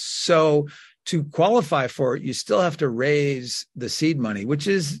months. So to qualify for it, you still have to raise the seed money, which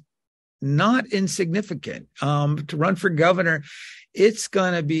is not insignificant. To run for governor, it's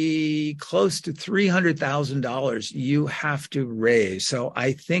going to be close to $300,000 you have to raise. So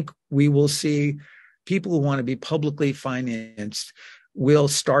I think we will see people who want to be publicly financed will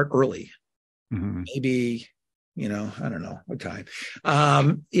start early. Mm-hmm. Maybe, I don't know what time.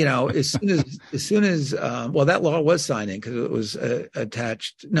 As soon as well, that law was signed in because it was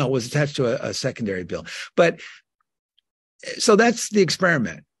attached to a secondary bill. But so that's the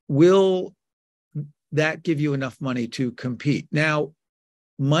experiment. Will that give you enough money to compete? Now,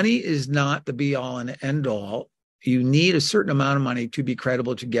 money is not the be all and end all. You need a certain amount of money to be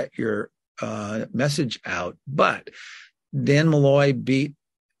credible to get your message out. But Dan Malloy beat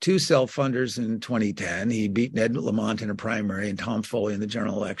two self-funders in 2010. He beat Ned Lamont in a primary and Tom Foley in the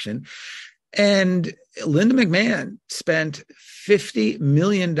general election. And Linda McMahon spent $50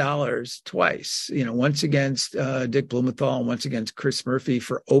 million twice, once against Dick Blumenthal and once against Chris Murphy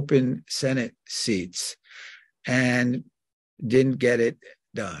for open Senate seats, and didn't get it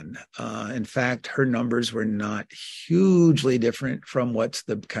done. In fact, her numbers were not hugely different from what's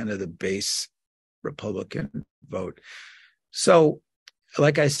the kind of the base Republican vote. So,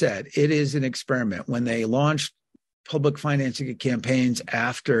 like I said, it is an experiment. When they launched public financing campaigns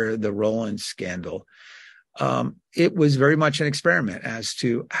after the Rowland scandal, it was very much an experiment as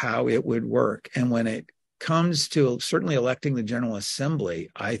to how it would work. And when it comes to certainly electing the General Assembly,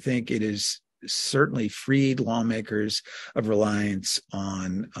 I think it is certainly freed lawmakers of reliance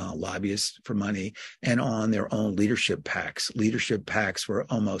on lobbyists for money and on their own leadership PACs. Leadership PACs were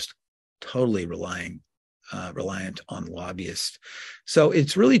almost totally reliant on lobbyists. So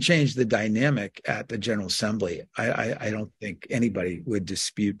it's really changed the dynamic at the General Assembly. I don't think anybody would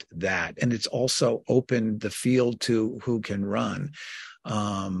dispute that. And it's also opened the field to who can run.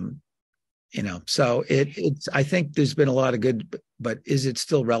 So it's, I think there's been a lot of good, but is it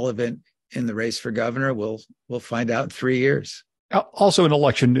still relevant in the race for governor? We'll find out in 3 years. Also in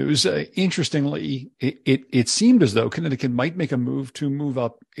election news, interestingly, it seemed as though Connecticut might make a move to move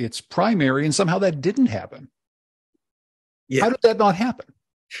up its primary, and somehow that didn't happen. Yeah. How did that not happen?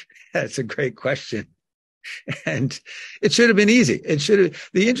 That's a great question. And it should have been easy.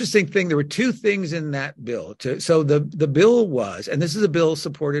 The interesting thing, there were two things in that bill. So the bill was, and this is a bill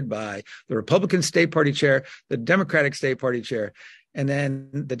supported by the Republican State Party chair, the Democratic State Party chair, and then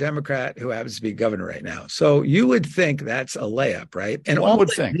the Democrat who happens to be governor right now. So you would think that's a layup, right? And all it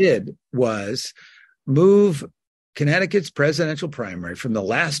did was move Connecticut's presidential primary from the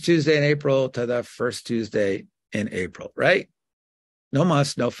last Tuesday in April to the first Tuesday in April, right? No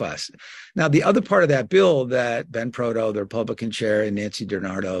muss, no fuss. Now, the other part of that bill that Ben Proto, the Republican chair, and Nancy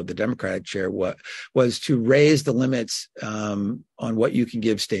DiNardo, the Democratic chair, was to raise the limits on what you can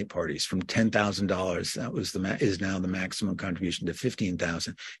give state parties from $10,000. That was is now the maximum contribution to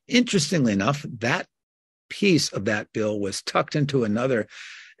 $15,000. Interestingly enough, that piece of that bill was tucked into another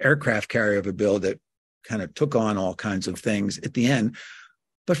aircraft carrier of a bill that kind of took on all kinds of things at the end.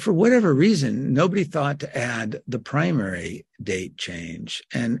 But for whatever reason, nobody thought to add the primary date change,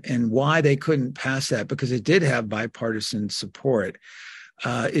 and why they couldn't pass that, because it did have bipartisan support,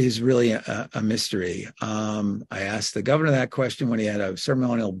 is really a mystery. I asked the governor that question when he had a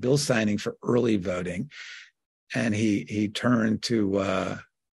ceremonial bill signing for early voting, and he turned to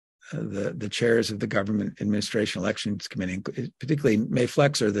the chairs of the Government Administration Elections Committee, particularly May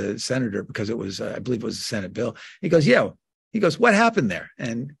Flexer, the senator, because it was, I believe it was a Senate bill. He goes, yeah. He goes, what happened there?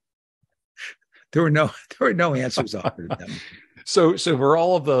 And there were no answers offered to them. So for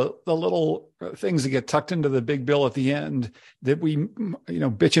all of the little things that get tucked into the big bill at the end that we,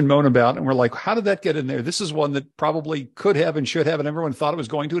 bitch and moan about, and we're like, how did that get in there? This is one that probably could have and should have, and everyone thought it was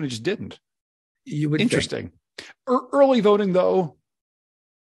going to, and it just didn't. You would Interesting. Early voting, though.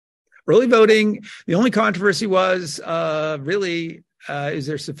 Early voting, the only controversy was is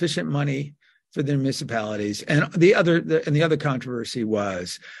there sufficient money for the municipalities? And the other controversy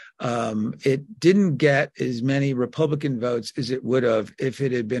was It didn't get as many Republican votes as it would have if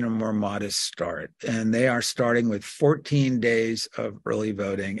it had been a more modest start. And they are starting with 14 days of early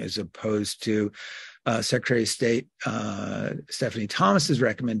voting as opposed to Secretary of State Stephanie Thomas's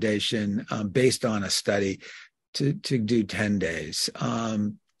recommendation based on a study to do 10 days.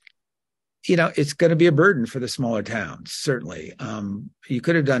 It's going to be a burden for the smaller towns, certainly. You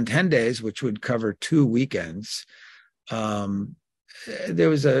could have done 10 days, which would cover 2 weekends. There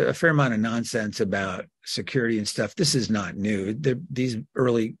was a fair amount of nonsense about security and stuff. This is not new. These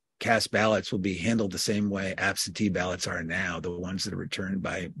early cast ballots will be handled the same way absentee ballots are now, the ones that are returned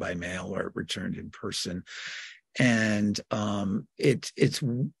by mail or returned in person. And it's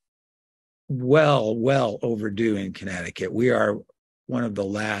well overdue in Connecticut. We are one of the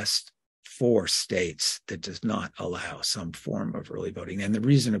last 4 states that does not allow some form of early voting. And the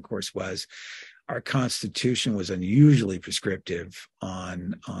reason, of course, was our Constitution was unusually prescriptive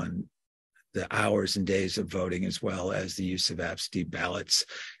on the hours and days of voting, as well as the use of absentee ballots.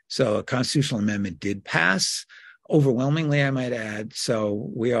 So a constitutional amendment did pass overwhelmingly, I might add. So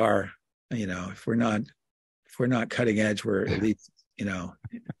we are, if we're not cutting edge, we're at least,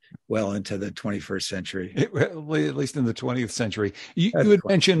 well into the 21st century. At least in the 20th century. You had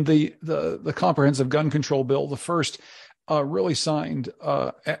mentioned the comprehensive gun control bill, the first really signed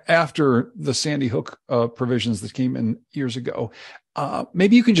after the Sandy Hook provisions that came in years ago.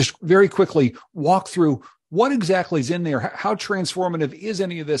 Maybe you can just very quickly walk through what exactly is in there. How transformative is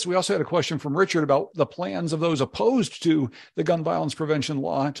any of this? We also had a question from Richard about the plans of those opposed to the gun violence prevention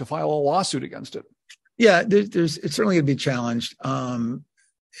law to file a lawsuit against it. Yeah, it's certainly going to be challenged. The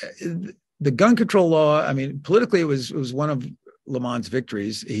gun control law, politically, it was one of Lamont's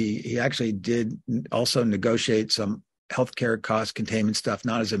victories. He actually did also negotiate some healthcare cost containment stuff,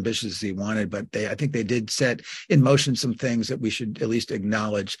 not as ambitious as he wanted, but I think they did set in motion some things that we should at least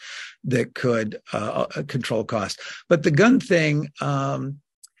acknowledge that could control costs. But the gun thing,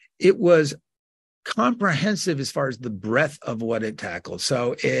 it was comprehensive as far as the breadth of what it tackled.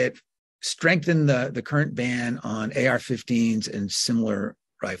 So it strengthened the current ban on AR-15s and similar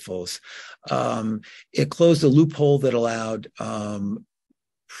rifles. It closed a loophole that allowed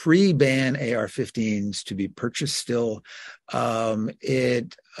pre-ban AR-15s to be purchased still. There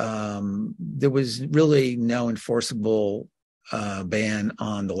was really no enforceable ban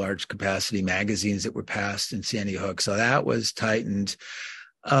on the large capacity magazines that were passed in Sandy Hook. So that was tightened.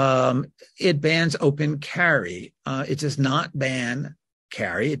 It bans open carry. It does not ban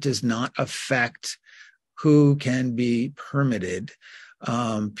carry. It does not affect who can be permitted.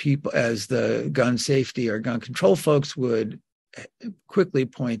 People, as the gun safety or gun control folks would quickly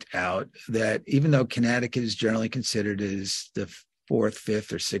point out, that even though Connecticut is generally considered as the 4th,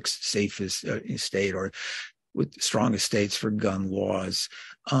 5th, or 6th safest state, or with strongest states for gun laws,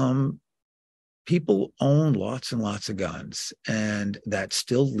 people own lots and lots of guns, and that's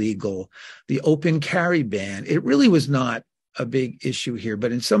still legal. The open carry ban, it really was not a big issue here,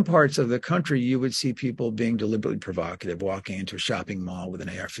 but in some parts of the country, you would see people being deliberately provocative, walking into a shopping mall with an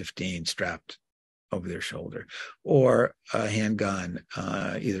AR-15 strapped over their shoulder, or a handgun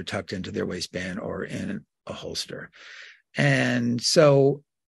either tucked into their waistband or in a holster. And so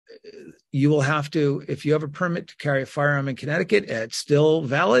you will have to, if you have a permit to carry a firearm in Connecticut, it's still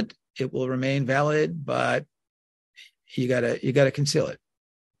valid. It will remain valid, but you gotta conceal it,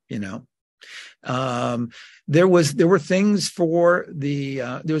 There were things for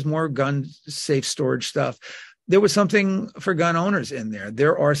there was more gun safe storage stuff. There was something for gun owners in there.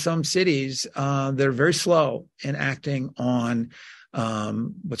 There are some cities that are very slow in acting on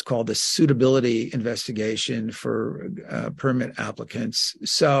what's called the suitability investigation for permit applicants.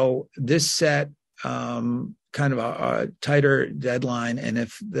 So this set kind of a tighter deadline, and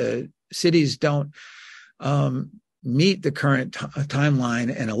if the cities don't meet the current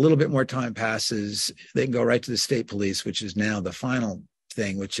timeline and a little bit more time passes, they can go right to the state police, which is now the final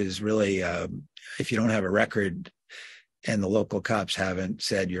thing, which is really if you don't have a record and the local cops haven't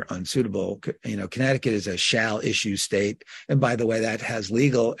said you're unsuitable. Connecticut is a shall issue state. And by the way, that has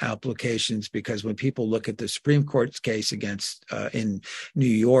legal applications, because when people look at the Supreme Court's case against in New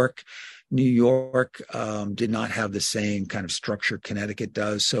York did not have the same kind of structure Connecticut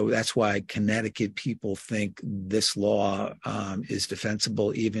does. So that's why Connecticut people think this law is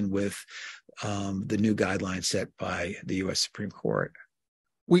defensible, even with the new guidelines set by the U.S. Supreme Court.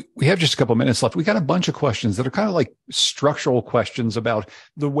 We have just a couple minutes left. We got a bunch of questions that are kind of like structural questions about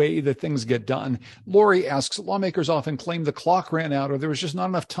the way that things get done. Lori asks, lawmakers often claim the clock ran out or there was just not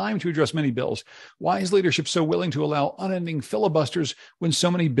enough time to address many bills. Why is leadership so willing to allow unending filibusters when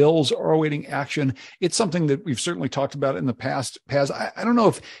so many bills are awaiting action? It's something that we've certainly talked about in the past. Paz, I don't know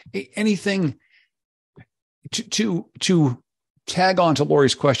if anything to tag on to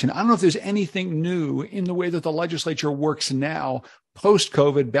Lori's question. I don't know if there's anything new in the way that the legislature works now,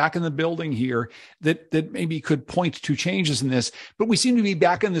 post-COVID, back in the building here, that maybe could point to changes in this. But we seem to be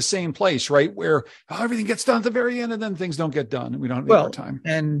back in the same place, right? Where everything gets done at the very end and then things don't get done. We don't have more time.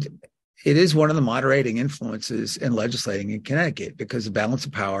 And it is one of the moderating influences in legislating in Connecticut because the balance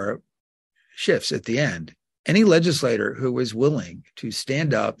of power shifts at the end. Any legislator who is willing to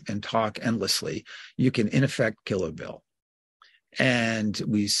stand up and talk endlessly, you can in effect kill a bill. And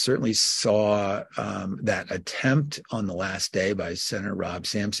we certainly saw that attempt on the last day by Senator Rob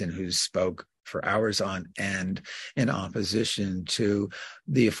Sampson, who spoke for hours on end in opposition to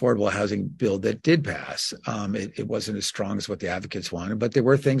the affordable housing bill that did pass. It wasn't as strong as what the advocates wanted, but there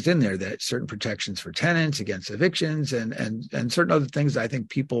were things in there that certain protections for tenants against evictions and certain other things that I think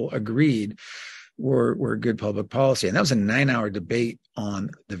people agreed were good public policy. And that was a 9-hour debate on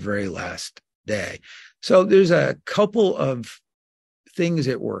the very last day. So there's a couple of things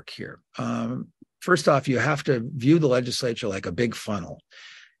at work here. First off, you have to view the legislature like a big funnel.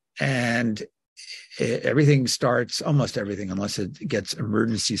 And everything starts, almost everything, unless it gets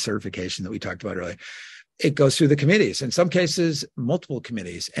emergency certification that we talked about earlier, it goes through the committees, in some cases, multiple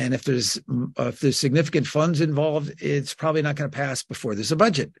committees. And if there's significant funds involved, it's probably not going to pass before there's a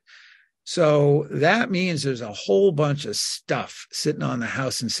budget. So that means there's a whole bunch of stuff sitting on the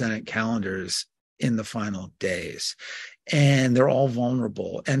House and Senate calendars in the final days. And they're all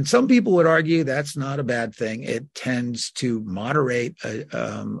vulnerable. And some people would argue that's not a bad thing. It tends to moderate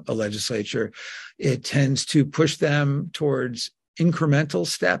a legislature. It tends to push them towards incremental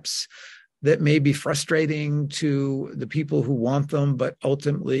steps that may be frustrating to the people who want them, but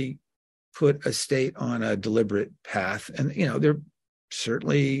ultimately put a state on a deliberate path. And, there are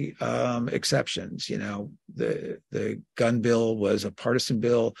certainly exceptions. The gun bill was a partisan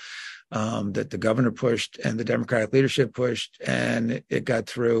bill that the governor pushed and the Democratic leadership pushed, and it got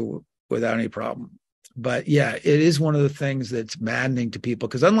through without any problem. But yeah, it is one of the things that's maddening to people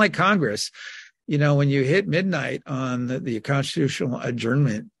because unlike Congress, when you hit midnight on the constitutional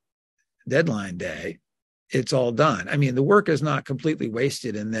adjournment deadline day, it's all done. I mean, the work is not completely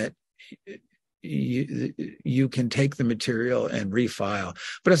wasted in that you can take the material and refile,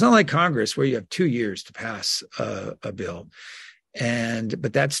 but it's not like Congress where you have 2 years to pass a bill.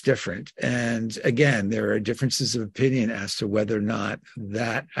 But that's different. And again, there are differences of opinion as to whether or not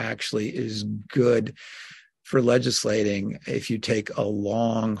that actually is good for legislating if you take a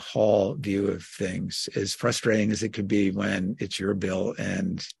long haul view of things, as frustrating as it could be when it's your bill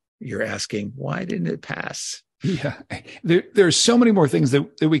and you're asking, why didn't it pass? Yeah, there's so many more things that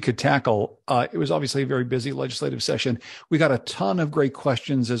we could tackle. It was obviously a very busy legislative session. We got a ton of great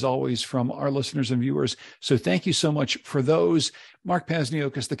questions, as always, from our listeners and viewers. So thank you so much for those. Mark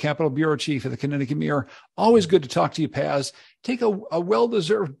Pazniokas, the Capitol Bureau Chief of the Connecticut Mirror. Always good to talk to you, Paz. Take a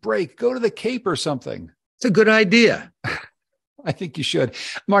well-deserved break. Go to the Cape or something. It's a good idea. I think you should.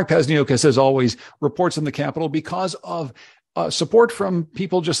 Mark Pazniokas, as always, reports on the Capitol because of support from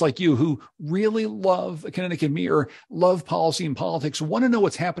people just like you who really love the Connecticut Mirror, love policy and politics, want to know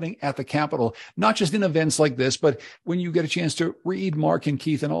what's happening at the Capitol, not just in events like this, but when you get a chance to read Mark and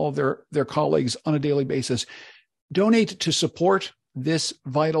Keith and all of their colleagues on a daily basis. Donate to support this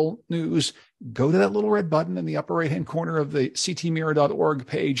vital news. Go to that little red button in the upper right-hand corner of the ctmirror.org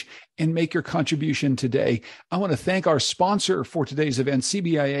page and make your contribution today. I want to thank our sponsor for today's event,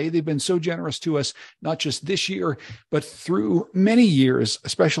 CBIA. They've been so generous to us, not just this year, but through many years,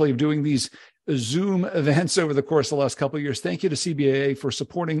 especially of doing these Zoom events over the course of the last couple of years. Thank you to CBIA for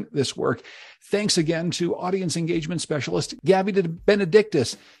supporting this work. Thanks again to audience engagement specialist, Gabby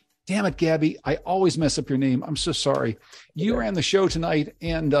Benedictus. Damn it, Gabby. I always mess up your name. I'm so sorry. You ran the show tonight,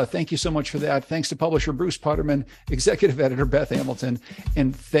 and thank you so much for that. Thanks to publisher Bruce Putterman, executive editor Beth Hamilton,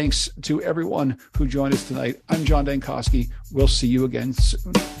 and thanks to everyone who joined us tonight. I'm John Dankosky. We'll see you again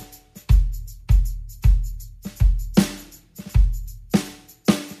soon.